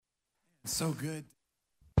So good.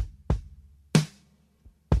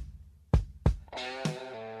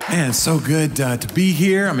 Man, it's so good to be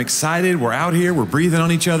here. I'm excited. We're out here. We're breathing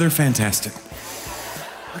on each other. Fantastic.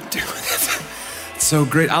 It's so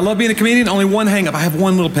great. I love being a comedian. Only one hang up. I have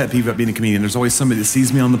one little pet peeve about being a comedian. There's always somebody that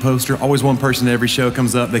sees me on the poster. Always one person at every show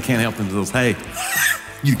comes up. They can't help themselves. Hey,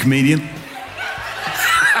 you comedian?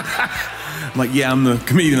 I'm like, yeah, I'm the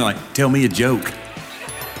comedian. They're like, tell me a joke.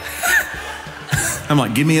 I'm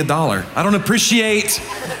like, give me $1. I don't appreciate.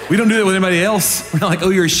 We don't do that with anybody else. We're not like, oh,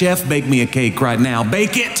 you're a chef, bake me a cake right now.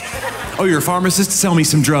 Bake it. Oh, you're a pharmacist, sell me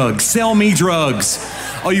some drugs. Sell me drugs.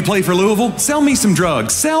 Oh, you play for Louisville? Sell me some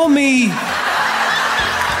drugs. Sell me.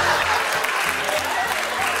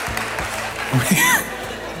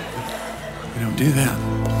 We don't do that.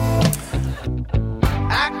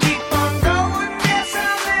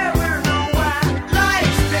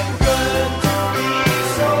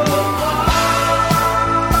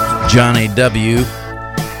 Johnny W.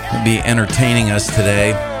 will be entertaining us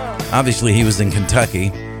today. Obviously, he was in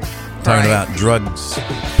Kentucky talking about drugs.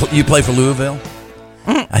 You play for Louisville?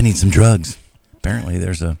 I need some drugs. Apparently,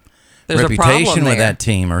 there's a reputation with that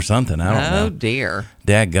team or something. I don't know. Oh, dear.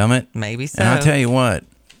 Dadgummit. Maybe so. And I'll tell you what,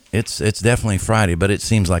 it's definitely Friday, but it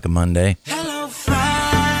seems like a Monday. Hello,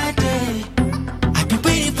 Friday. I've been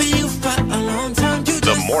waiting for you for a long time.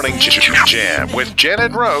 The Morning Jam with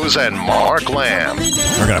Janet Rose and Mark Lamb.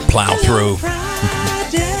 We're going to plow through.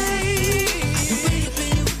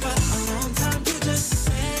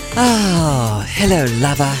 Oh, hello,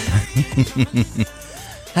 lover.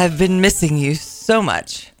 I've been missing you so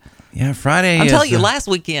much. Yeah, Friday I'm telling you, last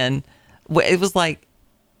weekend, it was like,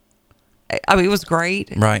 I mean, it was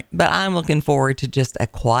great. Right. But I'm looking forward to just a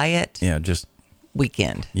quiet just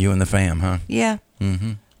weekend. You and the fam, huh? Yeah.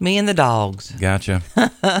 Mm-hmm. Me and the dogs. Gotcha.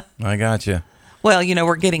 I gotcha. Well, you know,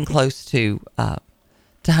 we're getting close to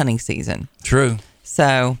hunting season. True.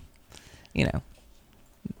 So, you know,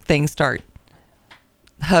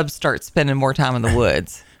 hubs start spending more time in the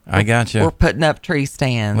woods. I gotcha. We're putting up tree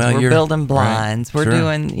stands. Well, we're building blinds. Right. We're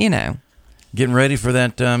doing, you know. Getting ready for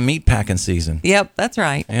that meat packing season. Yep, that's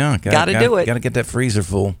right. Yeah. Gotta do it. Got to get that freezer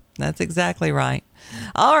full. That's exactly right.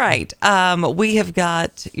 All right. We have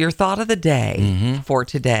got your thought of the day for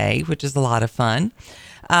today, which is a lot of fun.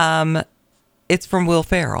 It's from Will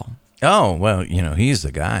Ferrell. Oh, well, you know, he's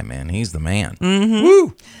the guy, man. He's the man. Mm-hmm.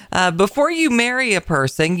 Woo! Before you marry a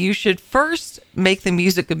person, you should first make them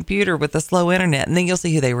use a computer with a slow internet, and then you'll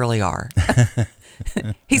see who they really are.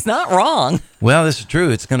 He's not wrong. Well, this is true.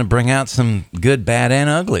 It's going to bring out some good, bad, and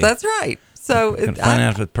ugly. That's right. So find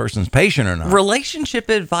out if the person's patient or not. Relationship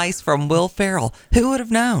advice from Will Ferrell. Who would have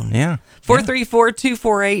known? Yeah.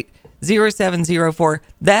 434-248-0704.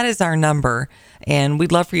 That is our number, and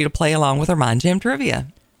we'd love for you to play along with our Mind Jam trivia.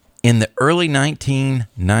 In the early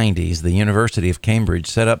 1990s, the University of Cambridge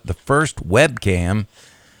set up the first webcam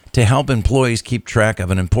to help employees keep track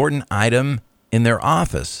of an important item in their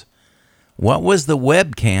office. What was the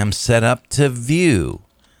webcam set up to view?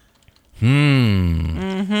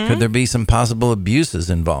 Could there be some possible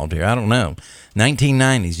abuses involved here? I don't know.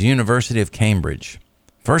 1990s, University of Cambridge.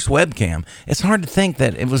 First webcam. It's hard to think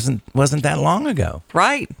that it wasn't that long ago.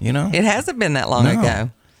 Right. You know? It hasn't been that long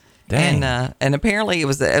ago. Dang. And apparently it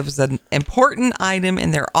was an important item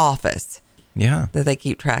in their office. Yeah. That they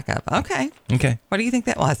keep track of. Okay. What do you think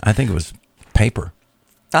that was? I think it was paper.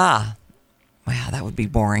 Ah. Wow, that would be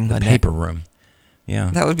boring. The paper room.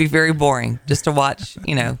 Yeah. That would be very boring just to watch,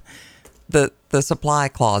 you know, the supply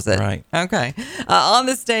closet. Right. Okay. On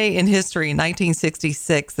this day in history, in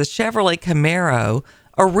 1966, the Chevrolet Camaro,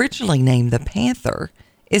 originally named the Panther,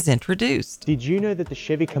 is introduced. Did you know that the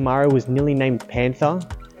Chevy Camaro was nearly named Panther?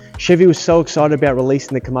 Chevy was so excited about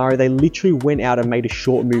releasing the Camaro, they literally went out and made a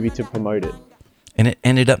short movie to promote it. And it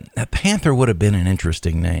ended up, Panther would have been an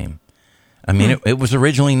interesting name. I mean, it was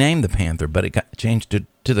originally named the Panther, but it got changed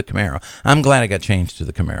to the Camaro. I'm glad it got changed to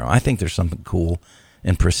the Camaro. I think there's something cool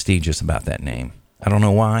and prestigious about that name. I don't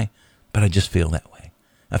know why, but I just feel that way.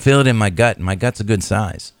 I feel it in my gut, and my gut's a good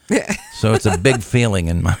size. So it's a big feeling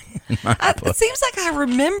in my It seems like I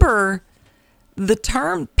remember the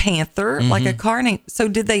term Panther, like a car name. So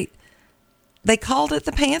did they called it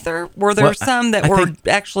the Panther? Were there some that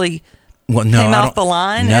actually came off the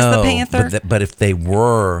line as the Panther? But if they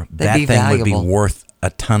were, that thing valuable. would be worth a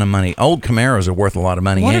ton of money. Old Camaros are worth a lot of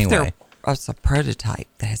money what anyway. If there's a prototype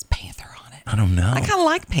that has Panther on it? I don't know. I kind of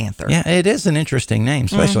like Panther. Yeah, it is an interesting name,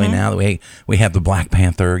 especially now that we have the Black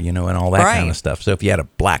Panther, you know, and all that kind of stuff. So if you had a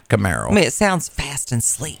black Camaro. I mean, it sounds fast and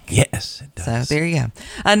sleek. Yes, it does. So there you go.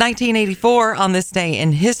 1984, on this day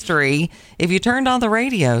in history, if you turned on the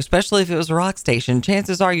radio, especially if it was a rock station,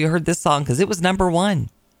 chances are you heard this song because it was number one.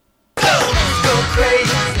 Hey, let's go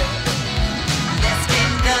crazy. Let's get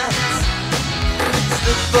nuts.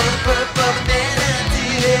 Look for the purple banana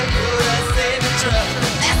till they put us in the truck.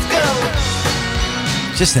 Let's go.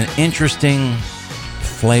 Just an interesting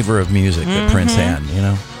flavor of music that Prince had, you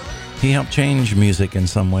know. He helped change music in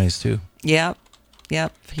some ways, too. Yep,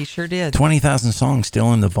 he sure did. 20,000 songs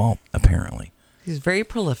still in the vault, apparently. He's very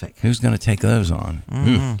prolific. Who's going to take those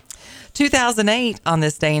on? 2008, on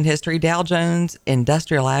this day in history, Dow Jones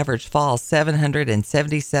Industrial Average falls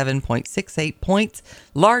 777.68 points,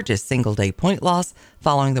 largest single-day point loss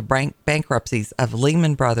following the bankruptcies of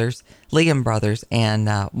Lehman Brothers,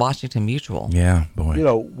 and Washington Mutual. Yeah, boy. You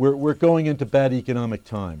know, we're going into bad economic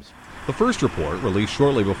times. The first report, released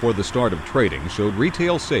shortly before the start of trading, showed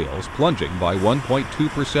retail sales plunging by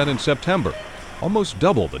 1.2% in September, almost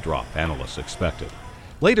double the drop analysts expected.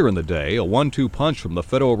 Later in the day, a 1-2 punch from the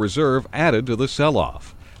Federal Reserve added to the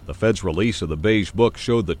sell-off. The Fed's release of the Beige Book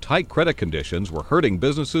showed that tight credit conditions were hurting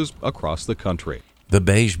businesses across the country. The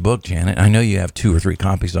Beige Book, Janet. I know you have 2 or 3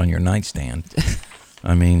 copies on your nightstand.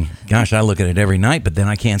 I mean, gosh, I look at it every night, but then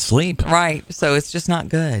I can't sleep. Right, so it's just not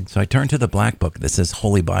good. So I turn to the Black Book that says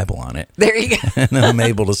Holy Bible on it. There you go. And then I'm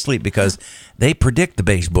able to sleep because they predict the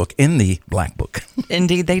Beige Book in the Black Book.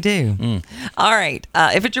 Indeed, they do. All right,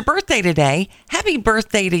 if it's your birthday today, happy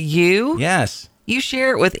birthday to you. Yes. You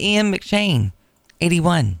share it with Ian McShane,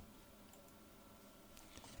 81.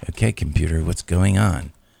 Okay, computer, what's going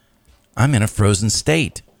on? I'm in a frozen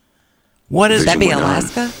state. What is that? Be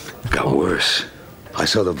Alaska? Got worse. I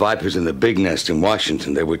saw the Vipers in the big nest in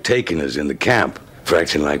Washington. They were taking us in the camp for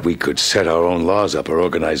acting like we could set our own laws up, our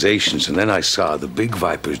organizations. And then I saw the big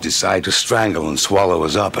Vipers decide to strangle and swallow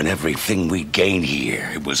us up and everything we'd gained here.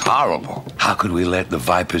 It was horrible. How could we let the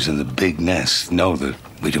Vipers in the big nest know that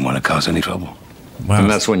we didn't want to cause any trouble? Wow. And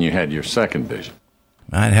that's when you had your second vision.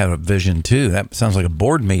 I'd have a vision, too. That sounds like a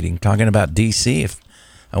board meeting talking about D.C., if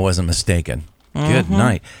I wasn't mistaken. Good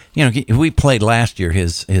night. You know, we played last year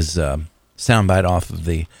his soundbite off of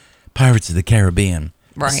the Pirates of the Caribbean.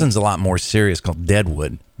 Right. This one's a lot more serious, called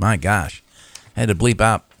Deadwood. My gosh. I had to bleep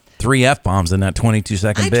out 3 F-bombs in that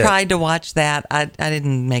 22-second bit. I tried to watch that. I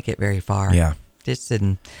didn't make it very far. Yeah. Just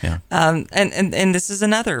didn't. Yeah. And this is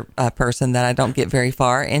another person that I don't get very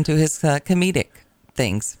far into his comedic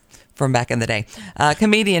things from back in the day.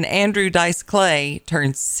 Comedian Andrew Dice Clay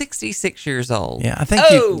turned 66 years old. Yeah, I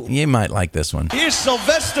think you might like this one. Here's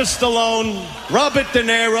Sylvester Stallone, Robert De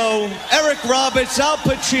Niro, Eric Roberts, Al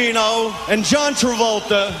Pacino, and John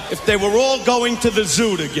Travolta if they were all going to the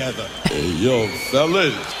zoo together. Hey, yo,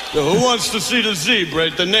 fellas, who wants to see the zebra?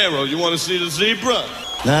 De Niro, you want to see the zebra?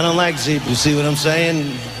 No, I don't like zebra. You see what I'm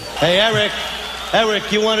saying? Hey, Eric,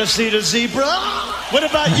 you want to see the zebra? What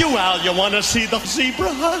about you, Al? You want to see the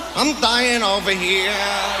zebra, huh? I'm dying over here.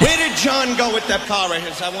 Where did John go with that car of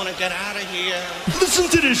his? I want to get out of here. Listen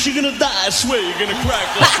to this. You're going to die. I swear you're going to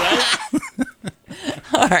crack up, right?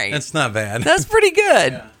 All right. That's not bad. That's pretty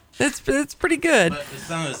good. Yeah. It's pretty good. But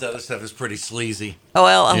some of this other stuff is pretty sleazy. Oh,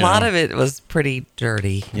 well, a lot of it was pretty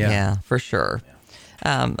dirty. Yeah, for sure.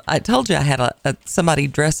 I told you I had somebody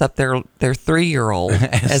dress up their 3-year-old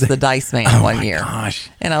as the Dice Man one year. Gosh.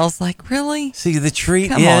 And I was like, really? See, the treat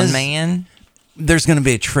Come on, man. There's going to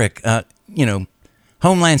be a trick.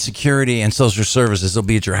 Homeland Security and Social Services will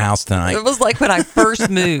be at your house tonight. It was like when I first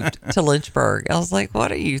moved to Lynchburg. I was like,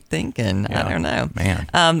 what are you thinking? Yeah, I don't know. Man.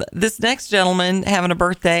 This next gentleman having a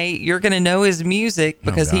birthday, you're going to know his music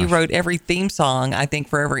because he wrote every theme song, I think,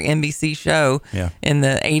 for every NBC show in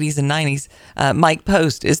the 80s and 90s. Mike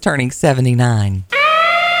Post is turning 79.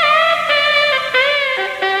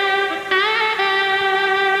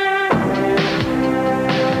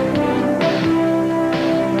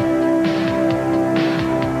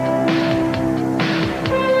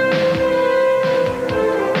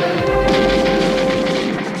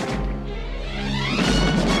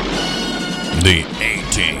 The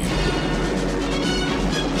A-Team.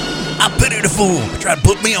 I pity the fool who tried to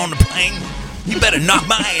put me on the plane. You better knock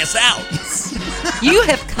my ass out. You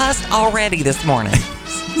have cussed already this morning.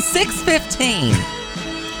 6:15.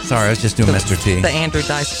 Sorry, I was just doing Mr. T. The Andrew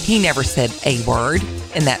Dice. He never said a word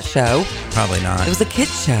in that show. Probably not. It was a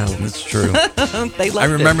kid's show. That's true. They loved I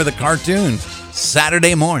remember the cartoon.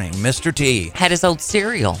 Saturday morning, Mr. T. Had his own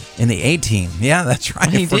cereal. In the A-Team. Yeah, that's right.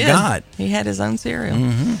 I forgot. He had his own cereal.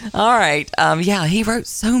 All right. He wrote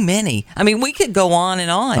so many. I mean, we could go on and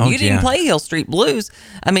on. Oh, you didn't play Hill Street Blues.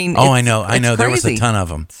 I mean, I know. Crazy. There was a ton of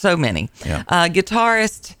them. So many. Yeah.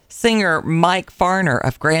 Guitarist, singer Mike Farner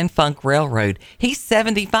of Grand Funk Railroad. He's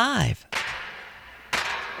 75.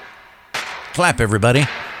 Clap, everybody.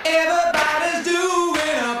 Everybody's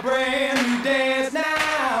doing a brand new dance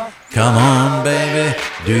now. Come on, baby,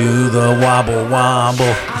 do the wobble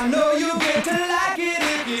wobble.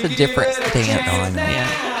 It's a different dance. Oh, I know.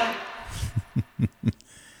 Yeah.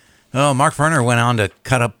 Oh, Mark Verner went on to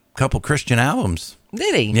cut up a couple Christian albums.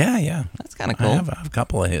 Did he? Yeah. That's kind of cool. I have a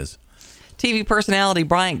couple of his. TV personality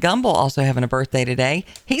Bryant Gumbel also having a birthday today.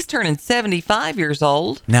 He's turning 75 years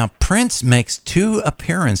old. Now, Prince makes 2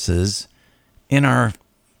 appearances in our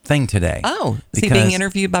thing today. Oh, is he being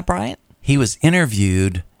interviewed by Bryant? He was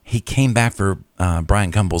interviewed. He came back for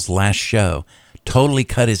Bryant Gumbel's last show, totally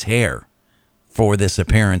cut his hair for this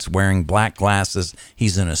appearance, wearing black glasses.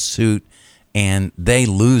 He's in a suit, and they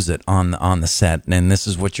lose it on the set. And this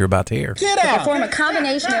is what you're about to hear. Get out! To perform a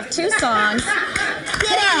combination of 2 songs.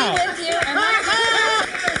 Get out! With you and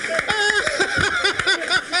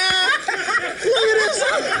Look at this.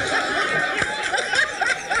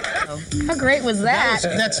 How great was that?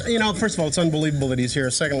 That's first of all, it's unbelievable that he's here.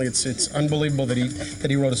 Secondly, it's unbelievable that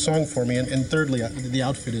he wrote a song for me, and thirdly, the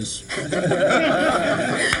outfit is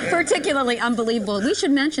particularly unbelievable. We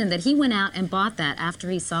should mention that he went out and bought that after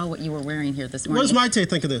he saw what you were wearing here this morning. What does Maite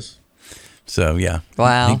think of this? So yeah,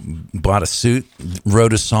 wow, he bought a suit,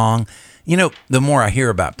 wrote a song. The more I hear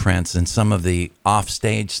about Prince and some of the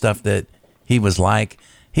offstage stuff that he was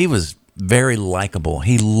very likable.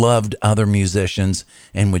 He loved other musicians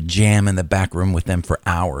and would jam in the back room with them for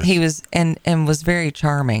hours. He was and was very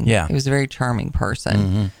charming. Yeah, he was a very charming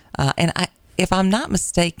person. And if I'm not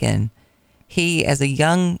mistaken, he as a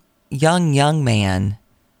young man,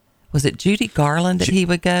 was it Judy Garland that he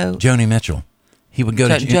would go? Joni Mitchell. He would go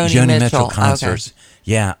to Joni Mitchell concerts. Okay.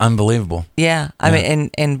 Yeah, unbelievable. Yeah, I mean,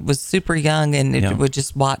 and was super young and would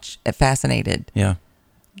just watch fascinated. Yeah.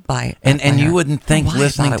 By you wouldn't think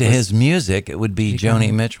listening to his music it would be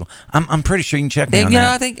Joni Mitchell. I'm pretty sure you can check me on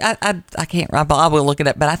that. I think I can't. I will look it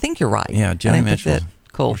up, but I think you're right. Yeah, Joni Mitchell.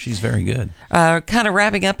 Cool. She's very good. Kind of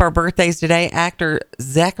wrapping up our birthdays today. Actor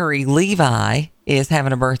Zachary Levi is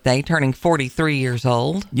having a birthday, turning 43 years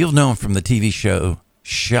old. You'll know him from the TV show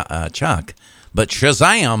Chuck, but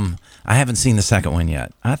Shazam! I haven't seen the second one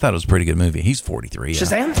yet. I thought it was a pretty good movie. He's 43.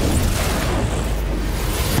 Shazam!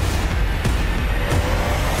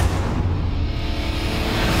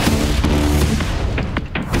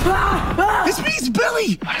 This means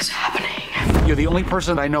Billy! What is happening? You're the only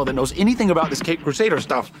person I know that knows anything about this Cape Crusader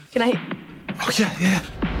stuff. Can I? Oh, yeah.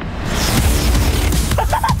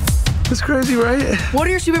 That's crazy, right? What are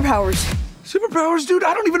your superpowers? Superpowers, dude?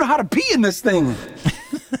 I don't even know how to pee in this thing.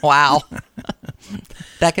 Wow.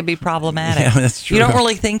 That could be problematic. Yeah, that's true. You don't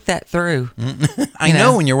really think that through. I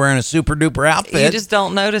know when you're wearing a super duper outfit. You just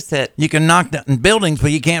don't notice it. You can knock down buildings,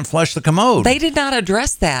 but you can't flush the commode. They did not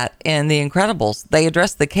address that in The Incredibles. They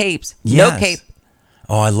addressed the capes. Yes. No cape.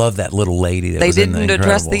 Oh, I love that little lady that they was in The Incredibles. They didn't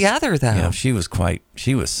address the other, though. Yeah, she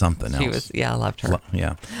was something else. I loved her.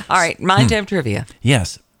 Yeah. All right, Mind Jam Trivia.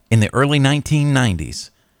 Yes. In the early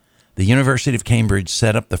 1990s, the University of Cambridge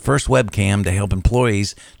set up the first webcam to help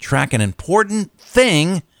employees track an important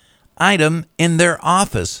item in their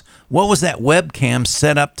office. What was that webcam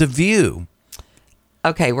set up to view?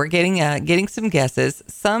 Okay, we're getting some guesses.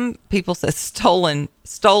 Some people said stolen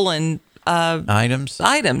items.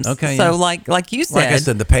 Okay, so like you said, like I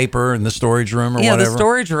said, the paper in the storage room or whatever. Yeah, the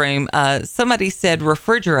storage room. Somebody said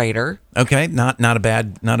refrigerator. Okay, not a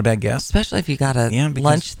bad guess. Especially if you got a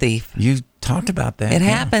lunch thief. You talked about that. It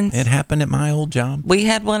happens. It happened at my old job. We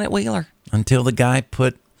had one at Wheeler. Until the guy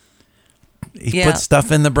put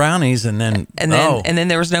stuff in the brownies, and then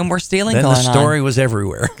there was no more stealing going on. Then the story was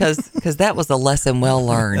everywhere. Because that was a lesson well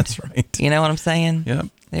learned. That's right. You know what I'm saying? Yep.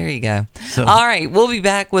 There you go. So, all right, we'll be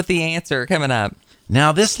back with the answer coming up.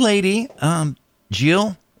 Now, this lady,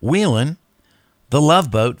 Jill Whelan, the Love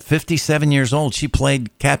Boat, 57 years old. She played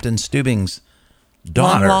Captain Stubing's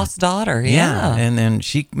daughter. Long-lost daughter, yeah. And then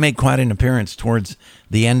she made quite an appearance towards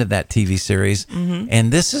the end of that TV series. Mm-hmm.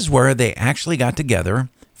 And this is where they actually got together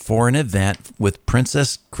for an event with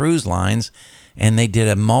Princess Cruise Lines, and they did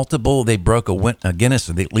they broke a Guinness,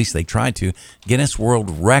 or at least they tried to, Guinness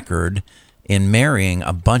World Record in marrying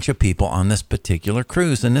a bunch of people on this particular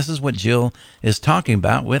cruise. And this is what Jill is talking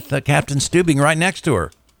about with Captain Stubing right next to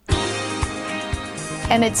her.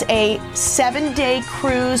 And it's a 7-day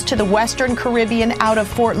cruise to the Western Caribbean out of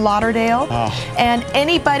Fort Lauderdale. Oh. And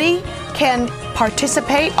anybody can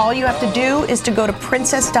participate. All you have to do is to go to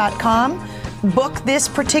princess.com, book this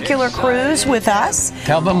particular cruise with us.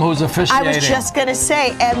 Tell them who's officiating. I was just going to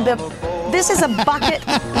say, and this is a bucket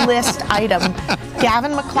list item.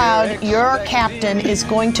 Gavin MacLeod, your captain, is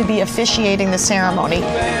going to be officiating the ceremony.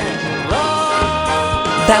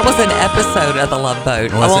 That was an episode of The Love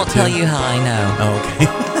Boat. I won't tell you how I know. Oh, okay.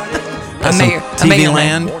 I may or may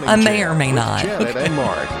Land? I may or may not. Janet and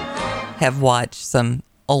Mark. have watched some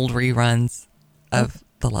old reruns of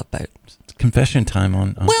The Love Boat. Confession time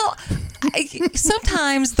on. Well,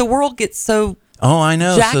 sometimes the world gets so I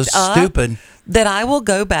know, so stupid that I will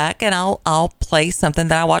go back and I'll play something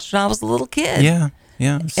that I watched when I was a little kid.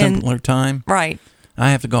 Yeah, simpler time. Right.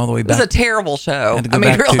 I have to go all the way back. It was a terrible show. I had to go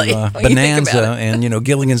back to Bonanza and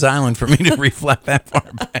Gilligan's Island for me to reflect that far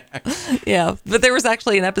back. Yeah, but there was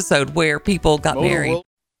actually an episode where people got married.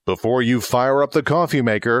 Before you fire up the coffee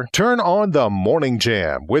maker, turn on the Morning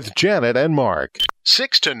Jam with Janet and Mark.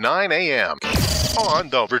 6 to 9 a.m. on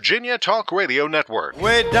the Virginia Talk Radio Network.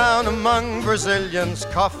 Way down among Brazilians,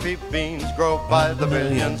 coffee beans grow by the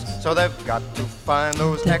millions, so they've got to find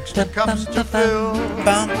those extra cups to fill.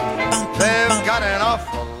 They've got an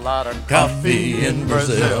awful lot of coffee in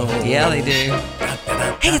Brazil. Yeah, they do.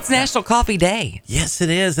 Hey, it's National Coffee Day. Yes,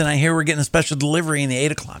 it is, and I hear we're getting a special delivery in the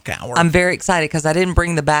 8 o'clock hour. I'm very excited because I didn't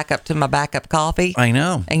bring the backup to my backup coffee. I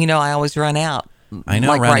know. And I always run out. I know,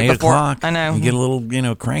 like around right 8 before, o'clock. I know. You get a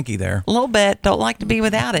little, cranky there. A little bit. Don't like to be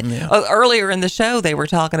without it. Yeah. Earlier in the show, they were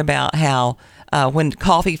talking about how when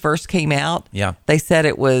coffee first came out, they said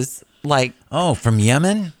it was like... Oh, from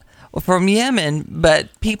Yemen? From Yemen, but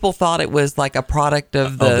people thought it was like a product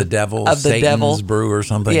of the devil, of the Satan's devil brew or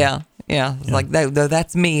something. Yeah. It's like, no,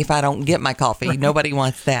 that's me if I don't get my coffee. Nobody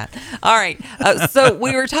wants that. All right. So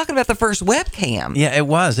we were talking about the first webcam. Yeah, it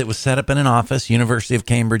was. It was set up in an office, University of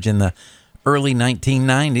Cambridge, in the early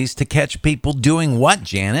 1990s to catch people doing what,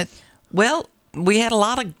 Janet? Well, we had a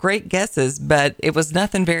lot of great guesses, but it was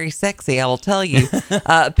nothing very sexy, I will tell you.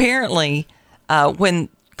 Apparently, when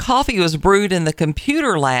coffee was brewed in the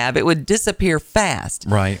computer lab, it would disappear fast.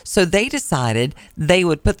 Right. So they decided they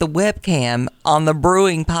would put the webcam on the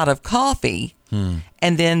brewing pot of coffee,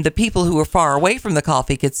 and then the people who were far away from the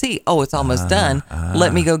coffee could see, it's almost done.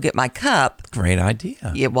 Let me go get my cup. Great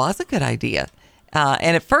idea. It was a good idea.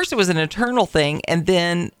 And at first it was an internal thing, and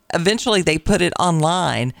then eventually they put it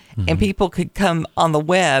online, and people could come on the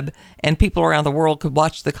web, and people around the world could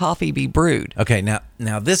watch the coffee be brewed. Okay, now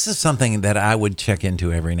this is something that I would check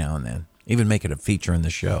into every now and then, even make it a feature in the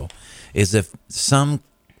show, is if some,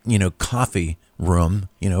 coffee room,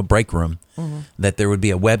 break room, that there would be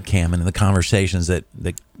a webcam in the conversations that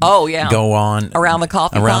go on around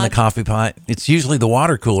the coffee pot. It's usually the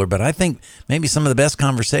water cooler, but I think maybe some of the best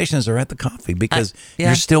conversations are at the coffee because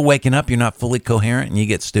you're still waking up, you're not fully coherent, and you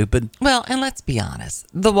get stupid. Well, and let's be honest,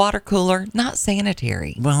 the water cooler, not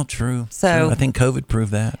sanitary. Well, true. So I think COVID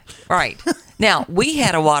proved that. Right. Now, we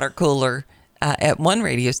had a water cooler at one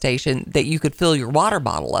radio station that you could fill your water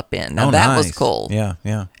bottle up in. Now that was cool. Yeah,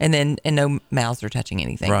 yeah. And no mouths are touching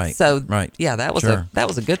anything. Right. So right. Yeah, that was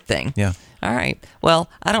a good thing. Yeah. All right. Well,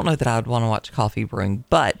 I don't know that I would want to watch coffee brewing,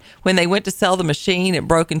 but when they went to sell the machine, it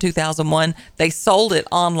broke in 2001. They sold it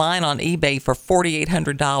online on eBay for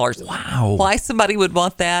 $4,800. Wow. Why somebody would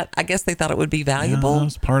want that? I guess they thought it would be valuable. Yeah,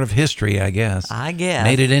 it's part of history, I guess. I guess.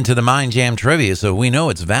 Made it into the Mind Jam trivia, so we know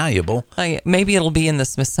it's valuable. Maybe it'll be in the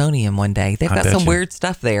Smithsonian one day. They've got some weird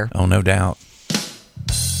stuff there. Oh, no doubt.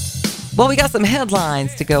 Well, we got some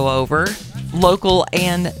headlines to go over, local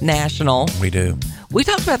and national. We do. We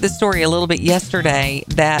talked about this story a little bit yesterday,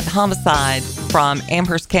 that homicide from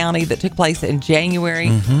Amherst County that took place in January.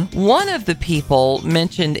 One of the people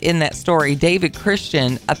mentioned in that story, David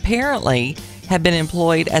Christian, apparently had been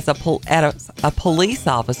employed as a police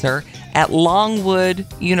officer at Longwood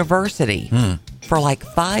University for like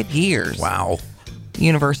 5 years. Wow.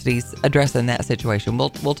 University's addressing that situation. We'll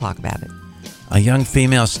talk about it. A young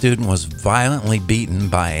female student was violently beaten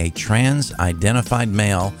by a trans-identified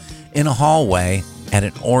male in a hallway at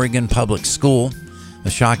an Oregon public school. The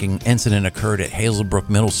shocking incident occurred at Hazelbrook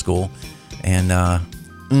Middle School, and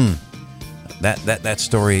that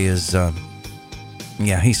story is,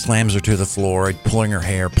 he slams her to the floor, pulling her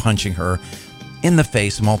hair, punching her in the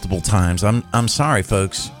face multiple times. I'm sorry,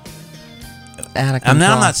 folks. I'm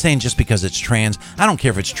not saying just because it's trans. I don't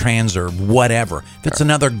care if it's trans or whatever. If it's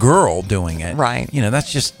another girl doing it, right?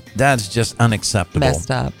 That's just unacceptable.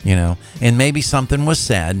 Messed up. And maybe something was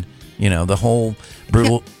said. The whole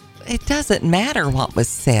brutal. It doesn't matter what was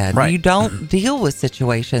said. Right. You don't deal with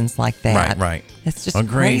situations like that. Right. It's just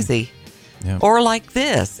Agreed. crazy. Yep. Or like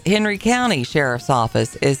this, Henry County Sheriff's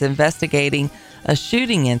Office is investigating a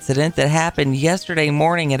shooting incident that happened yesterday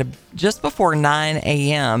morning at just before 9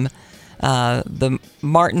 a.m. The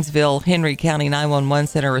Martinsville Henry County 911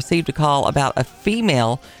 Center received a call about a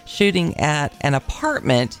female shooting at an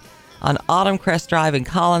apartment on Autumn Crest Drive in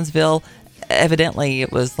Collinsville. Evidently,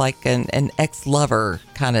 it was like an ex-lover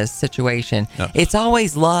kind of situation. It's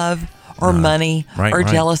always love or money or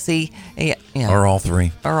jealousy. Or all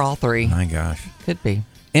three. Or all three. My gosh. Could be.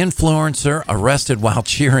 Influencer arrested while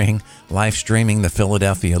cheering, live streaming the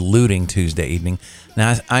Philadelphia looting Tuesday evening.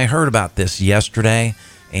 Now, I heard about this yesterday,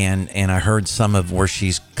 and I heard some of where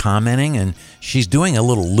she's commenting, and she's doing a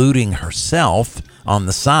little looting herself on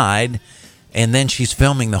the side, and then she's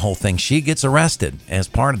filming the whole thing. She gets arrested as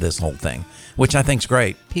part of this whole thing, which I think's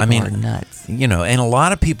great. People are nuts. You know, and a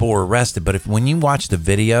lot of people were arrested, but when you watch the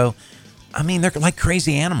video, I mean, they're like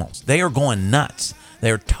crazy animals. They are going nuts.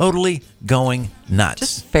 They're totally going nuts.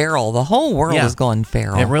 Just feral. The whole world is going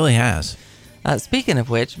feral. It really has. Speaking of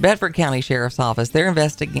which, Bedford County Sheriff's Office, they're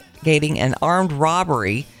investigating an armed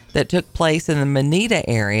robbery that took place in the Moneta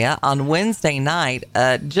area on Wednesday night.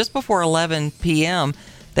 Just before 11 p.m.,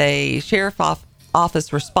 the Sheriff's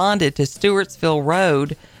Office responded to Stewartsville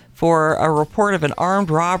Road for a report of an armed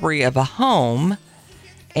robbery of a home.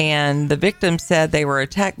 And the victim said they were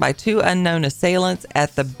attacked by two unknown assailants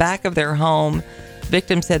at the back of their home.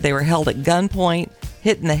 Victim said they were held at gunpoint,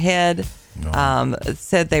 hit in the head,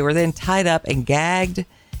 said they were then tied up and gagged,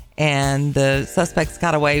 and the suspects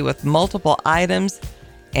got away with multiple items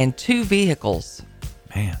and 2 vehicles.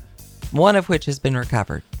 Man. One of which has been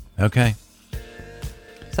recovered. Okay.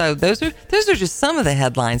 So those are just some of the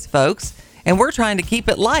headlines, folks, and we're trying to keep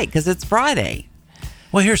it light because it's Friday.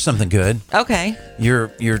 Well, here's something good. Okay. Your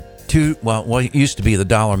what it used to be the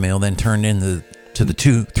 $1 meal, then turned into the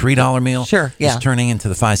 $2-$3 meal. Sure, yeah. It's turning into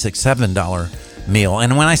the $5, $6, $7 meal.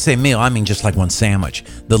 And when I say meal, I mean just like one sandwich,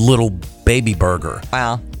 the little baby burger.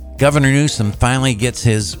 Wow. Governor Newsom finally gets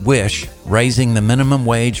his wish, raising the minimum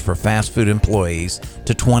wage for fast food employees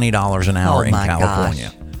to $20 an hour in California.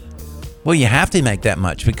 Gosh. Well, you have to make that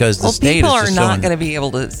much because the state is people just are not going to be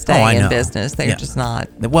able to stay in business. They're just not.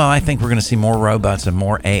 Well, I think we're going to see more robots and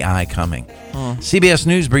more AI coming. CBS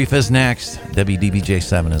News Brief is next.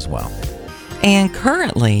 WDBJ7 as well. And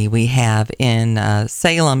currently we have in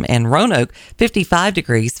Salem and Roanoke 55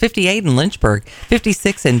 degrees, 58 in Lynchburg,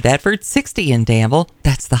 56 in Bedford, 60 in Danville.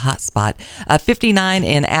 That's the hot spot. 59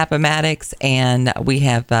 in Appomattox, and we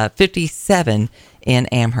have 57 in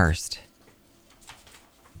Amherst.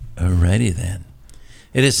 Alrighty then.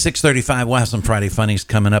 It is 6:35. We'll have some Friday Funnies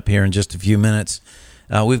coming up here in just a few minutes.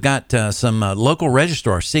 We've got some local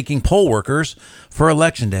registrars seeking poll workers for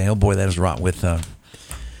Election Day. Oh boy, that is wrought with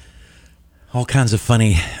all kinds of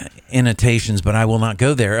funny annotations, but I will not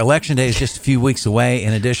go there. Election Day is just a few weeks away.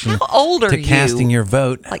 In addition to casting your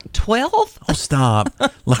vote, like 12. Oh, stop!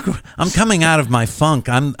 Look, I'm coming out of my funk.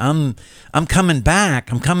 I'm coming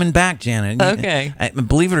back. I'm coming back, Janet. Okay.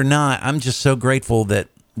 Believe it or not, I'm just so grateful that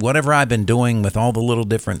whatever I've been doing with all the little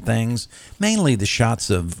different things, mainly the shots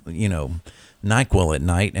of NyQuil at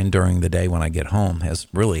night and during the day when I get home, has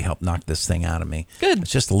really helped knock this thing out of me. Good.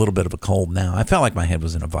 It's just a little bit of a cold now. I felt like my head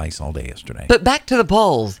was in a vice all day yesterday. But back to the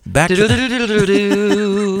polls. Back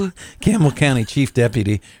to Campbell County Chief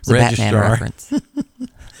Deputy Registrar. Batman reference.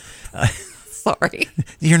 Sorry.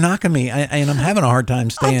 You're knocking me, and I'm having a hard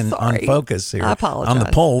time staying on focus here. I apologize. On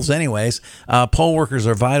the polls, anyways. Poll workers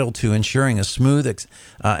are vital to ensuring a smooth,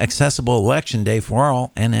 accessible election day for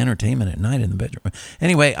all, and entertainment at night in the bedroom.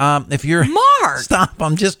 Anyway, if you're... Mark! Stop,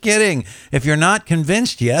 I'm just kidding. If you're not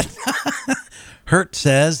convinced yet... Hurt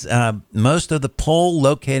says most of the poll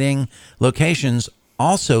locations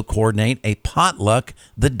also coordinate a potluck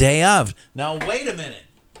the day of. Now, wait a minute.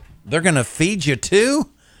 They're going to feed you too?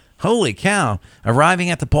 Holy cow.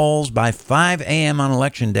 Arriving at the polls by 5 a.m. on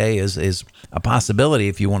Election Day is a possibility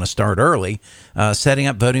if you want to start early. Setting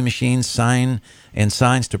up voting machines, signs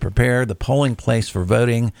to prepare the polling place for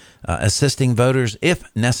voting, assisting voters if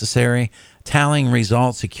necessary, tallying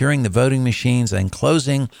results, securing the voting machines, and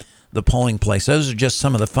closing the polling place. Those are just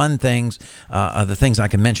some of the fun things, the things I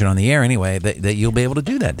can mention on the air anyway, that you'll be able to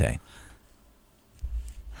do that day.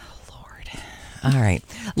 All right.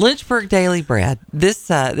 Lynchburg Daily Bread. This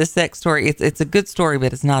next story, it's a good story,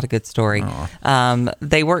 but it's not a good story.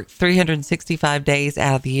 They work 365 days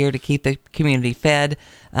out of the year to keep the community fed.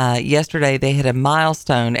 Yesterday, they hit a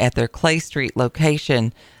milestone at their Clay Street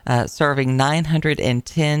location, serving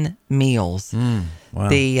 910 meals. Wow.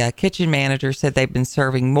 The kitchen manager said they've been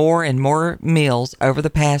serving more and more meals over the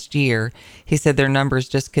past year. He said their numbers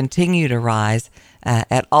just continue to rise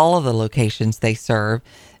at all of the locations they serve.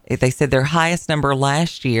 They said their highest number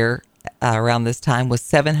last year around this time was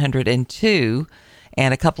 702,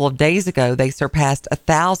 and a couple of days ago they surpassed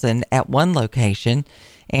 1,000 at one location.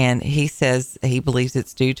 And he says he believes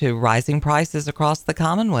it's due to rising prices across the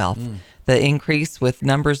Commonwealth. The increase with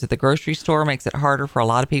numbers at the grocery store makes it harder for a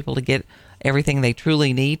lot of people to get everything they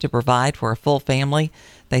truly need to provide for a full family.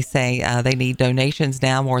 They say they need donations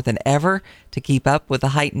now more than ever to keep up with the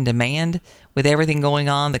heightened demand. With everything going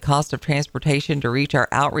on, the cost of transportation to reach our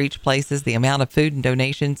outreach places, the amount of food and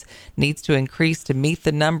donations needs to increase to meet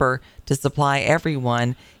the number to supply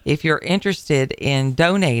everyone. If you're interested in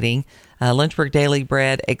donating, Lynchburg Daily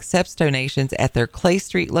Bread accepts donations at their Clay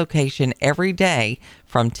Street location every day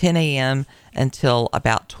from 10 a.m. until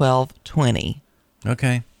about 12:20.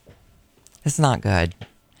 Okay. It's not good.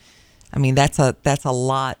 I mean, that's a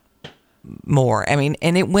lot more. I mean,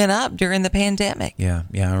 and it went up during the pandemic. Yeah,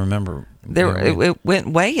 I remember. It went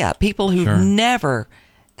way up. People who've never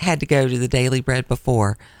had to go to the Daily Bread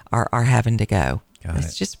before are having to go.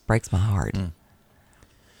 It just breaks my heart.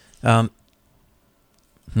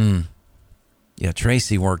 Yeah,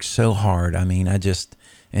 Tracy works so hard. I mean,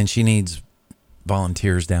 and she needs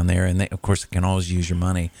volunteers down there, and they, of course, can always use your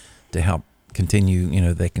money to help continue. You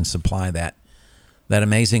know, they can supply that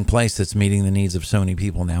amazing place that's meeting the needs of so many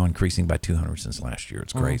people now, increasing by 200 since last year.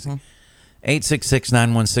 It's crazy.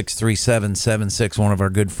 866-916-3776. One of our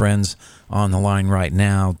good friends on the line right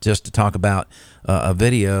now, just to talk about a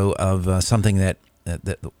video of something that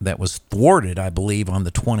was thwarted, I believe, on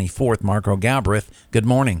the 24th. Marco Galbraith, good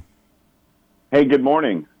morning. Hey, good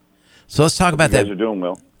morning. So let's talk about that. You guys are doing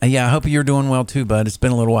well. Yeah, I hope you're doing well too, bud. It's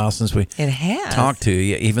been a little while since we talked to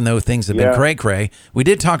you, even though things have been cray-cray. We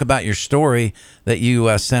did talk about your story that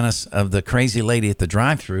you sent us of the crazy lady at the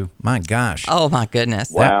drive-thru. My gosh. Oh, my goodness.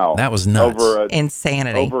 Wow. That was nuts.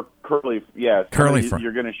 Insanity. Over curly, curly fries.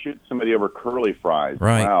 You're going to shoot somebody over curly fries.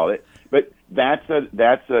 Right. Wow. But that's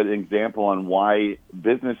an example on why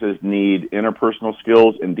businesses need interpersonal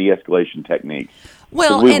skills and de-escalation techniques.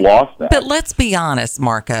 Well, we've lost that. But let's be honest,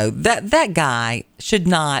 Marco. That guy should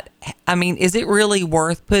not. I mean, is it really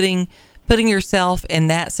worth putting yourself in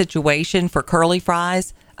that situation for curly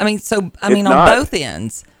fries? I mean, on both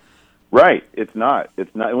ends. Right. It's not.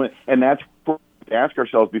 And that's what we ask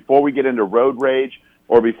ourselves before we get into road rage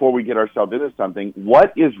or before we get ourselves into something.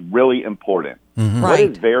 What is really important? Mm-hmm. What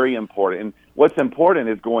is very important? And what's important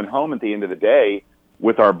is going home at the end of the day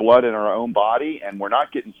with our blood in our own body, and we're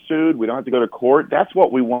not getting sued. We don't have to go to court. That's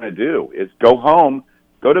what we want to do, is go home,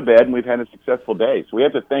 go to bed, and we've had a successful day. So we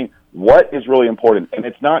have to think, what is really important? And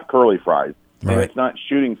it's not curly fries. Right. And it's not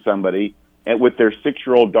shooting somebody with their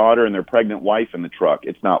 6-year-old daughter and their pregnant wife in the truck.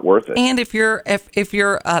 It's not worth it. And if you're a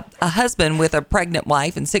husband with a pregnant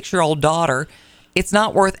wife and 6-year-old daughter, it's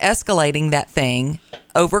not worth escalating that thing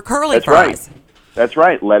over curly fries. Right. That's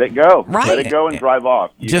right. Let it go. Right. Let it go and drive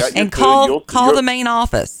off. Call the main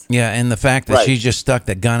office. Yeah, and the fact that she just stuck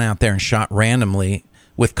the gun out there and shot randomly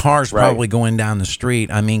with cars probably going down the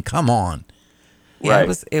street. I mean, come on. Yeah,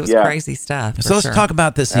 it was crazy stuff. So let's talk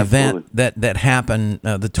about this event that happened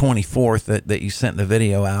the 24th that you sent the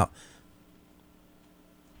video out.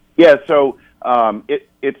 Yeah, so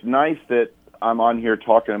it's nice that I'm on here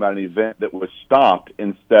talking about an event that was stopped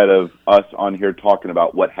instead of us on here talking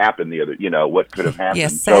about what happened what could have happened.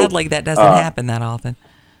 Yes, sadly, that doesn't happen that often.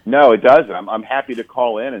 No, it doesn't. I'm happy to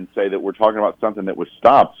call in and say that we're talking about something that was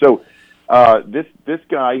stopped. So this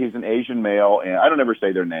guy, he's an Asian male, and I don't ever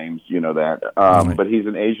say their names, you know that, but he's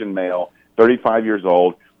an Asian male, 35 years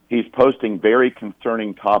old. He's posting very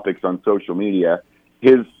concerning topics on social media.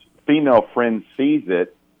 His female friend sees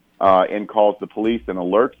it and calls the police and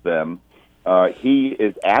alerts them. He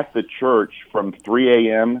is at the church from 3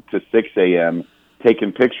 a.m. to 6 a.m.,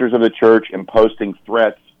 taking pictures of the church and posting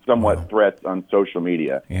threats on social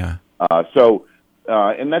media. Yeah.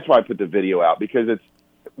 And that's why I put the video out, because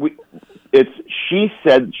she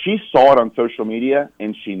said she saw it on social media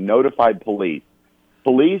and she notified police.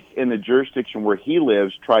 Police in the jurisdiction where he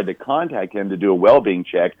lives tried to contact him to do a well-being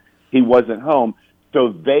check. He wasn't home.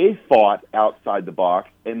 So they thought outside the box,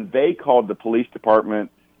 and they called the police department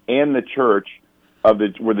and the church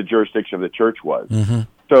where the jurisdiction of the church was. Mm-hmm.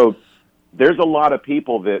 So there's a lot of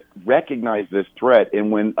people that recognize this threat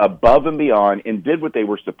and went above and beyond and did what they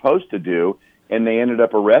were supposed to do, and they ended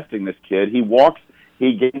up arresting this kid. He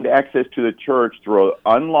gained access to the church through an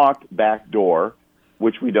unlocked back door,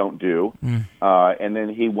 which we don't do, and then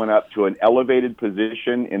he went up to an elevated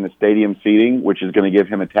position in the stadium seating, which is going to give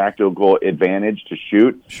him a tactical advantage to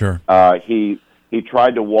shoot. Sure. He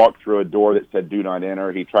tried to walk through a door that said "Do not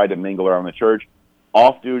enter." He tried to mingle around the church.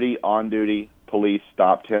 Off duty, on duty, police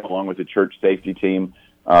stopped him along with the church safety team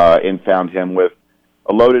and found him with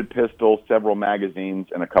a loaded pistol, several magazines,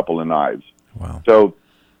 and a couple of knives. Wow. So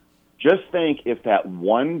just think if that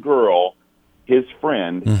one girl, his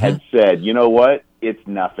friend, had said, you know what, it's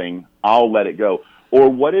nothing, I'll let it go. Or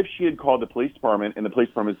what if she had called the police department and the police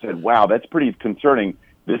department said, wow, that's pretty concerning.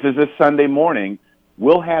 This is a Sunday morning.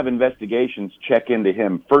 we'll have investigations check into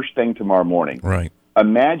him first thing tomorrow morning. Right.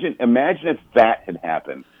 Imagine if that had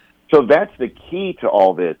happened. So that's the key to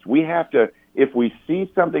all this. We have to, if we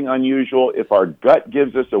see something unusual, if our gut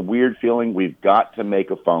gives us a weird feeling, we've got to make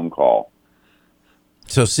a phone call.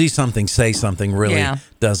 So see something, say something really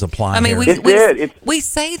does apply. I mean, here. we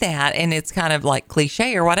say that, and it's kind of like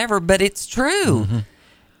cliche or whatever, but it's true. Mm-hmm.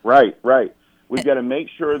 Right. We've got to make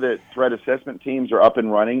sure that threat assessment teams are up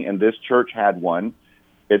and running, and this church had one.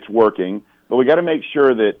 It's working. But we got to make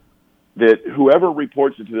sure that whoever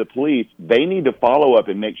reports it to the police, they need to follow up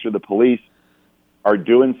and make sure the police are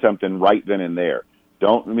doing something right then and there.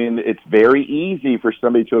 It's very easy for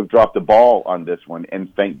somebody to have dropped the ball on this one,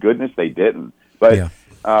 and thank goodness they didn't. But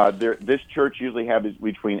this church usually has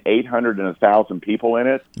between 800 and 1,000 people in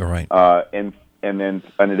it, right? And then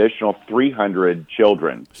an additional 300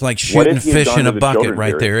 children. It's like shooting fish in a bucket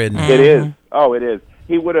right there, isn't it? It is. Oh, it is.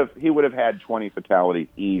 He would have had 20 fatalities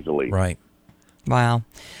easily. Right. Wow.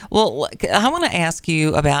 Well, I want to ask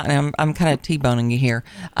you about, and I'm kind of T-boning you here,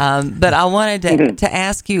 but I wanted to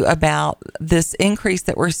ask you about this increase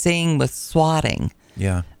that we're seeing with swatting.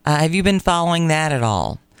 Yeah. Have you been following that at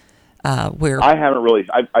all? I haven't really.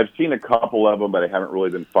 I've seen a couple of them, but I haven't really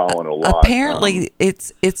been following a lot. Apparently,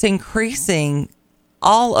 it's increasing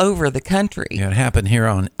all over the country. Yeah, it happened here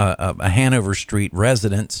on a Hanover Street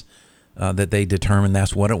residence that they determined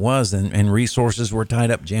that's what it was, and resources were tied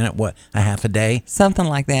up. Janet, what, a half a day? Something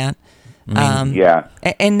like that. Yeah.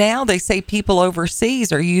 And now they say people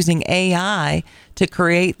overseas are using AI to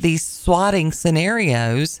create these swatting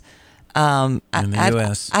scenarios. In the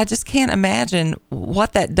U.S. I just can't imagine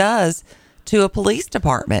what that does to a police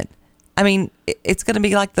department. I mean, it's going to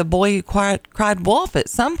be like the boy who cried wolf at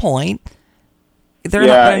some point. They're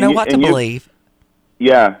not going to know what to believe.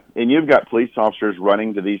 Yeah, and you've got police officers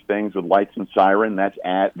running to these things with lights and siren. That's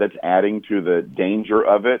adding to the danger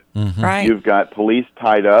of it. Mm-hmm. Right. You've got police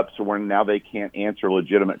tied up, so now they can't answer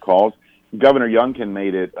legitimate calls. Governor Youngkin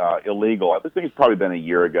made it illegal. I think it's probably been a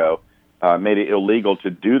year ago. Made it illegal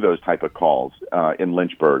to do those type of calls in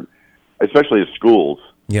Lynchburg, especially at schools.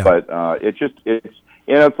 Yeah. But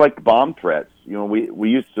it's like bomb threats. We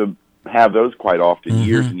used to have those quite often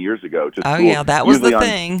years and years ago. To Oh schools. yeah, that was Usually the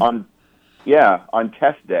thing. On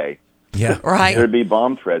test day. Yeah. Right. There'd be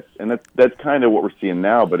bomb threats, and that's kind of what we're seeing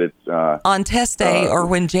now. But it's on test day, or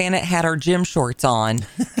when Janet had her gym shorts on,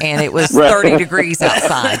 and it was 30 degrees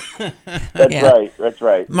outside. That's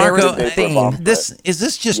right. Marco, is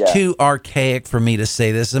this just too archaic for me to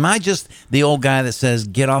say this? Am I just the old guy that says,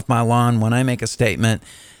 get off my lawn when I make a statement?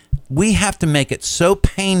 We have to make it so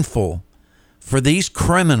painful for these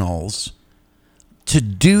criminals to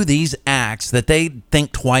do these acts that they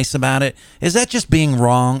think twice about it. Is that just being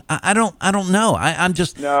wrong? I don't know.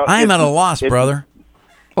 I'm at a loss, brother.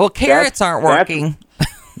 Well, carrots aren't working.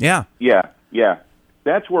 Yeah. Yeah.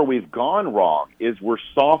 That's where we've gone wrong, is we're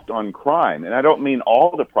soft on crime. And I don't mean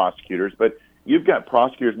all the prosecutors, but you've got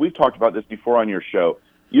prosecutors. We've talked about this before on your show.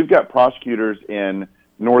 You've got prosecutors in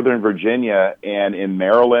Northern Virginia and in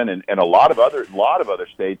Maryland and a lot of other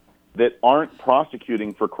states that aren't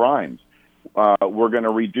prosecuting for crimes. We're going to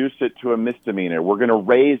reduce it to a misdemeanor. We're going to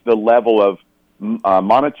raise the level of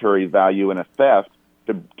monetary value in a theft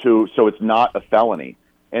so it's not a felony.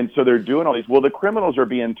 And so they're doing all these. Well, the criminals are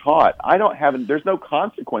being taught, there's no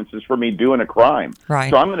consequences for me doing a crime. Right.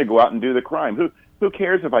 So I'm going to go out and do the crime. Who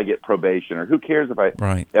cares if I get probation, or who cares if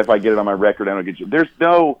I get it on my record? I don't get you.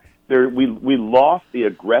 We lost the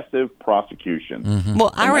aggressive prosecution. Mm-hmm.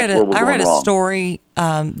 Well, I read a story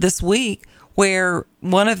this week where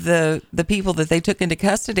one of the people that they took into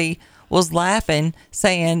custody was laughing,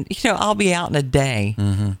 saying, I'll be out in a day.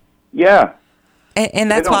 Mm-hmm. Yeah.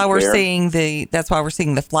 And that's why we're seeing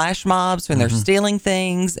the flash mobs when they're stealing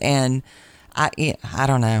things, and I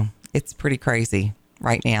don't know. It's pretty crazy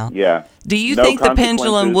right now. Yeah. Do you think the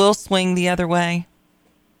pendulum will swing the other way?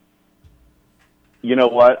 You know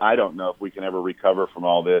what? I don't know if we can ever recover from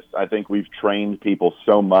all this. I think we've trained people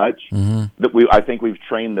so much that I think we've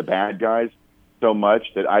trained the bad guys so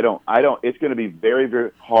much that I don't. It's going to be very,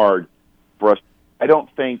 very hard for us. I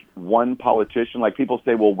don't think one politician, like people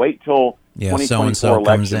say, well, wait till 2024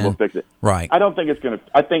 election will fix it. Right. I don't think it's going to.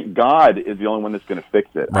 I think God is the only one that's going to fix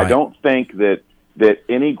it. Right. I don't think that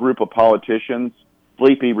any group of politicians,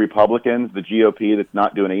 sleepy Republicans, the GOP that's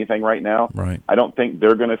not doing anything right now, right. I don't think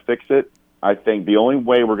they're going to fix it. I think the only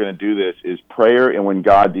way we're going to do this is prayer, and when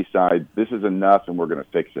God decides this is enough and we're going to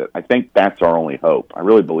fix it. I think that's our only hope. I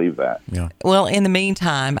really believe that. Yeah. Well, in the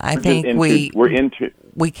meantime, I think we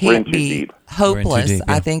can't be hopeless. deep,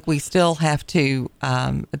 yeah. I think we still have to,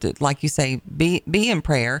 like you say, be in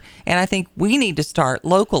prayer. And I think we need to start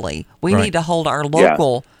locally. We Right. need to hold our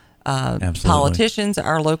local Absolutely. politicians,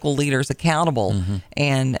 our local leaders accountable,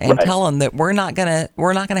 and Right. tell them that we're not gonna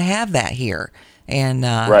have that here. And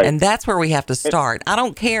Right. and that's where we have to start. I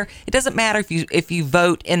don't care. It doesn't matter if you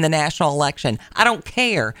vote in the national election. I don't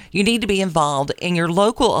care. You need to be involved in your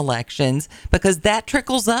local elections because that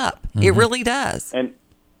trickles up. It really does. And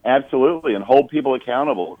absolutely, and hold people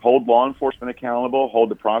accountable. Hold law enforcement accountable. Hold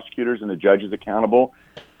the prosecutors and the judges accountable.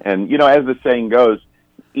 And as the saying goes,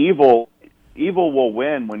 evil will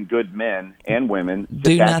win when good men and women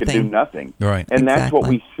sit back and do nothing. Right. And that's what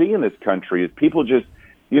we see in this country is people just,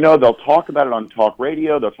 they'll talk about it on talk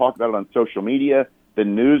radio. They'll talk about it on social media. The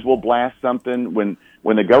news will blast something when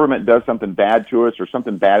the government does something bad to us or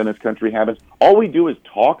something bad in this country happens. All we do is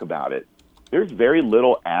talk about it. There's very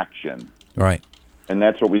little action. Right. And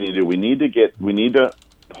that's what we need to do. We need to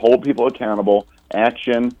hold people accountable,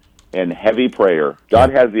 action, and heavy prayer.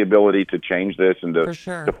 God has the ability to change this and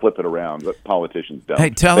to flip it around, but politicians don't.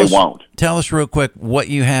 Hey, They won't. Tell us real quick what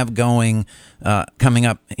you have going coming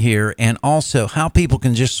up here, and also how people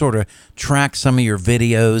can just sort of track some of your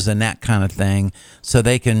videos and that kind of thing, so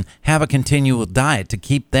they can have a continual diet to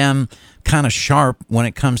keep them kind of sharp when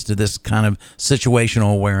it comes to this kind of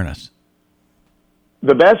situational awareness.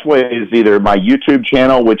 The best way is either my YouTube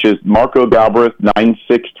channel, which is Marco Galbraith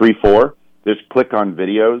 9634. Just click on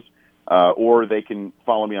videos. Or they can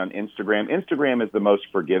follow me on Instagram. Instagram is the most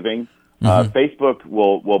forgiving. Facebook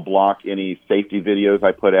will block any safety videos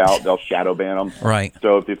I put out. They'll shadow ban them. Right.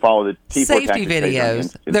 So if you follow the T4 Safety tactics page on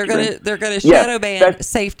videos, Instagram- they're gonna Yes, shadow ban that's-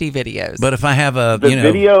 safety videos. But if I have a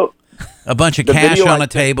bunch of the cash video on I a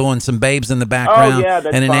table and some babes in the background yeah,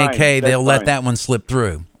 that's and an fine. AK, they'll That's let fine. that one slip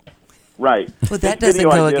through. Right. Well, that This doesn't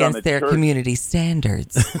video I go did on against the their church- community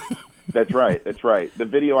standards. That's right. That's right. The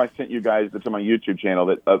video I sent you guys that's on my YouTube channel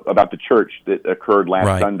that about the church that occurred last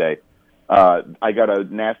Right. Sunday. I got a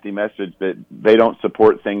nasty message that they don't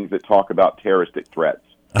support things that talk about terroristic threats.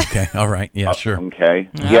 Okay. All right. Yeah, sure. Okay.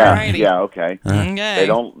 Alrighty. Yeah, okay. Okay. They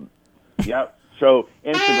don't. Yeah. So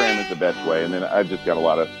Instagram is the best way, and then I've just got a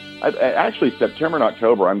lot of. Actually, September and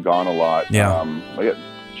October, I'm gone a lot. Yeah. I got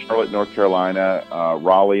Charlotte, North Carolina,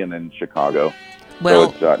 Raleigh, and then Chicago.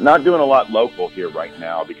 Well, so it's not doing a lot local here right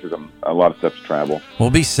now because I'm a lot of stuff to travel.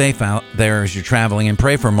 Well, be safe out there as you're traveling, and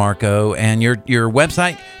pray for Marco. And your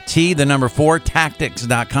website,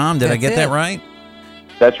 T4tactics.com. Did I get that right?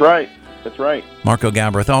 That's right. That's right. Marco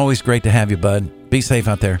Galbraith, always great to have you, bud. Be safe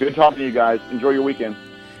out there. Good talking to you guys. Enjoy your weekend.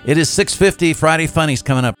 It is 6:50. Friday Funnies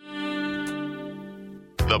coming up.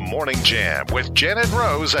 The Morning Jam with Janet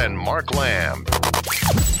Rose and Mark Lamb.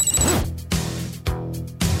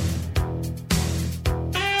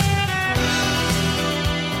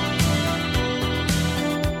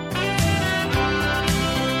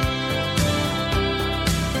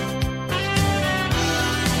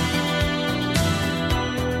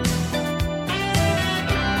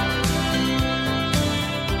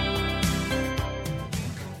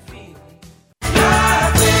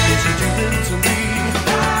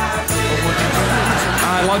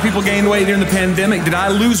 A lot of people gained weight during the pandemic. Did I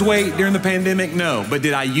lose weight during the pandemic? No. But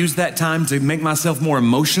did I use that time to make myself more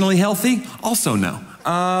emotionally healthy? Also, no.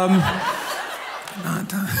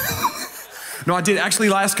 No, I did. Actually,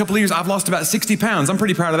 last couple of years, I've lost about 60 pounds. I'm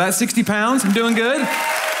pretty proud of that. 60 pounds. I'm doing good.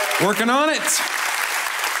 Working on it.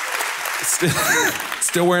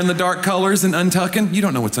 Still wearing the dark colors and untucking. You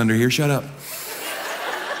don't know what's under here. Shut up.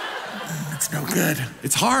 It's no good.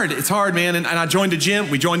 It's hard. It's hard, man. And I joined a gym.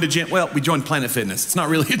 We joined Planet Fitness. It's not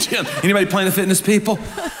really a gym. Anybody Planet Fitness people?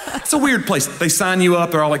 It's a weird place. They sign you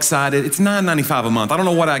up. They're all excited. It's $9.95 a month. I don't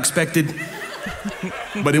know what I expected,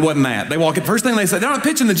 but it wasn't that. They walk in. First thing they say, they're not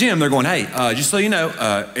pitching the gym. They're going, hey, just so you know,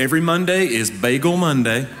 every Monday is Bagel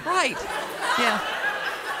Monday. Right. Yeah.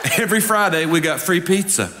 Every Friday, we got free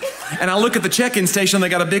pizza. And I look at the check-in station. They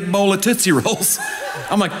got a big bowl of Tootsie Rolls.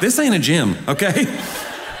 I'm like, this ain't a gym, okay?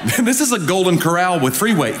 This is a Golden Corral with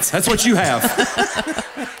free weights. That's what you have.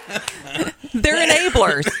 They're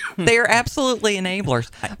enablers. They are absolutely enablers.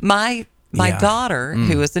 My daughter,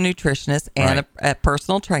 who is a nutritionist and a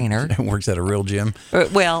personal trainer, works at a real gym.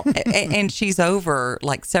 Well, and she's over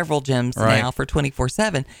like several gyms now for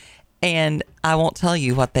 24/7. And I won't tell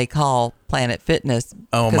you what they call Planet Fitness.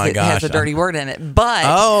 Oh my gosh, it has a dirty word in it. But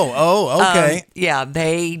okay, yeah,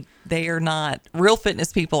 they are not. Real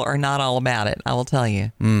fitness people are not all about it. I will tell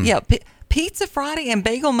you. Yeah, Pizza Friday and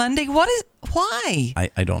Bagel Monday. Why?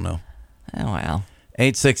 I don't know. Oh wow.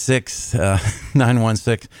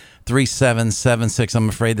 866-916-3776. I'm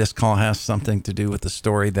afraid this call has something to do with the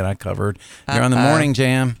story that I covered. You're on the Morning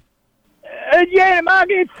Jam. Janet, Mark,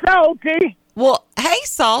 it's Salty. Well, hey,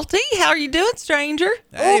 Salty. How are you doing, stranger?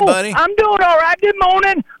 Hey, buddy. I'm doing all right. Good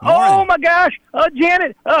morning. Oh, my gosh.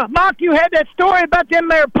 Janet, Mark, you had that story about them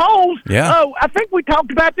there polls. Yeah. I think we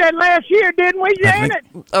talked about that last year, didn't we, Janet?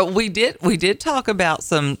 We did talk about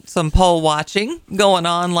some poll watching going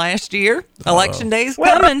on last year. Election day's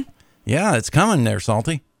coming. Yeah, it's coming there,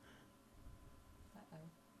 Salty.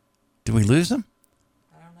 Did we lose him?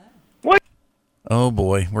 What? Oh,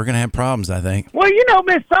 boy. We're going to have problems, I think. Well, you know,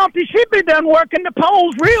 Miss Salty, she's been done working the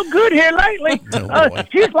polls real good here lately.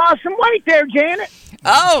 She's lost some weight there, Janet.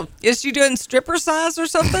 Oh, is she doing stripper size or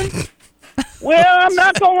something? Well, I'm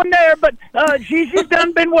not going there, but she's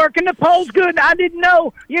done been working the polls good. I didn't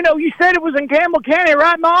know. You know, you said it was in Campbell County,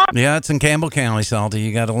 right, Mom? Yeah, it's in Campbell County, Salty.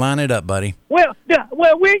 You got to line it up, buddy. Well,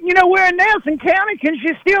 we're in Nelson County. Can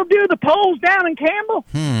she still do the polls down in Campbell?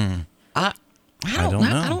 I don't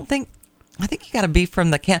know. I think you got to be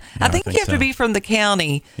from the county. Yeah, I think you have to be from the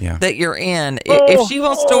county that you're in. If she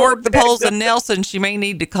wants to work the polls in Nelson, she may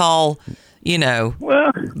need to call,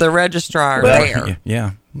 the registrar there.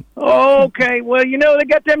 Yeah. Okay. Well, they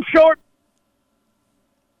got them short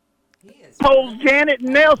polls, Janet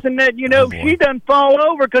and Nelson, that, she doesn't fall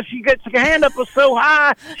over because she gets her hand up so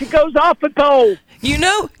high, she goes off the pole. You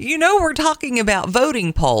know, we're talking about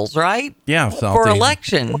voting polls, right? Yeah, Salty. For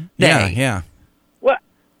election day. Yeah. What?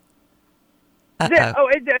 Uh-oh.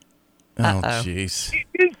 Jeez.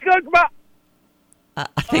 You spoke about. I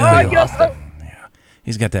think we lost him. Yeah.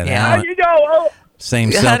 He's got that Yeah. Alan.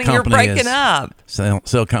 Same cell Honey, company. you're breaking as, up.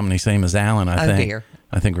 Cell company, same as Alan, I think. Dear.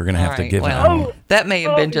 I think we're going to have to give well, him. that may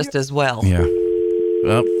have been just as well. Yeah.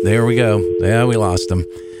 Well, there we go. Yeah, we lost him.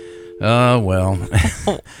 Oh, well.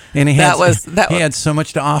 And he had so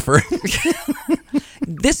much to offer.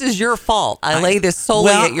 This is your fault. I lay this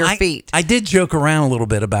solely at your feet. I did joke around a little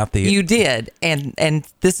bit about the. You did, and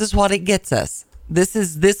this is what it gets us. This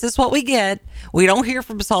is what we get. We don't hear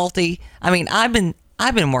from Salty. I mean, I've been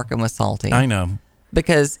working with Salty. I know.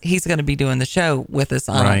 Because he's going to be doing the show with us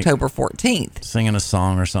on October 14th. Singing a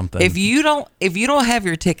song or something. If you don't have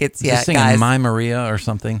your tickets yet, singing guys. My Maria or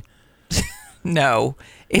something. No,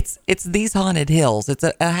 it's These Haunted Hills. It's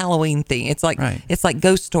a Halloween thing. It's like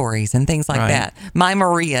ghost stories and things like that. My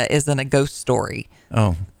Maria isn't a ghost story.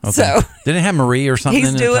 Oh, okay. So did it have Marie or something?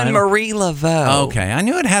 He's in doing the title? Marie Laveau. Okay, I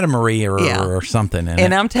knew it had a Marie or something in it.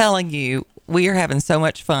 And I'm telling you, we are having so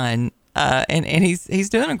much fun. And he's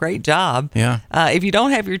doing a great job. Yeah. If you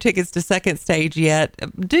don't have your tickets to Second Stage yet,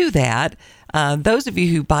 do that. Those of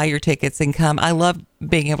you who buy your tickets and come, I love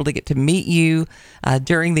being able to get to meet you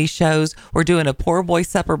during these shows. We're doing a poor boy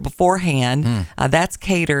supper beforehand. That's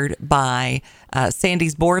catered by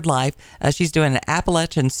Sandy's Board Life. She's doing an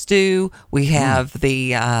Appalachian stew. We have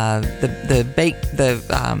the baked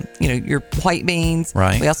your white beans.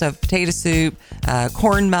 Right. We also have potato soup,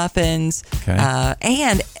 corn muffins,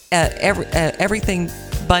 and everything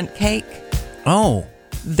bunt cake. Oh.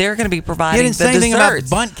 They're going to be providing you didn't say anything about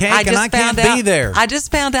bunt cake, and I can't be there. I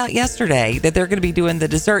just found out yesterday that they're going to be doing the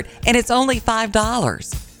dessert, and it's only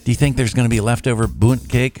 $5. Do you think there's going to be leftover bunt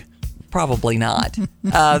cake? Probably not.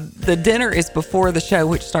 The dinner is before the show,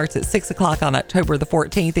 which starts at 6 o'clock on October the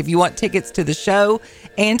 14th. If you want tickets to the show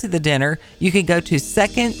and to the dinner, you can go to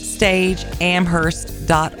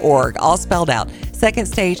secondstageamherst.org, all spelled out,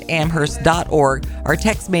 secondstageamherst.org, or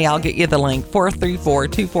text me. I'll get you the link,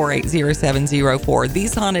 434-248-0704.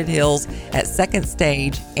 These Haunted Hills at Second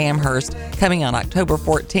Stage Amherst, coming on October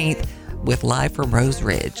 14th. With Live from Rose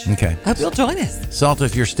Ridge. Okay. Hope you'll join us. Salt,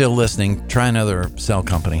 if you're still listening, try another cell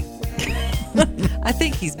company. I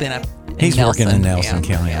think he's been up in He's Nelson. working in Nelson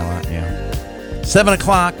County a lot, 7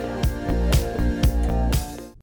 o'clock.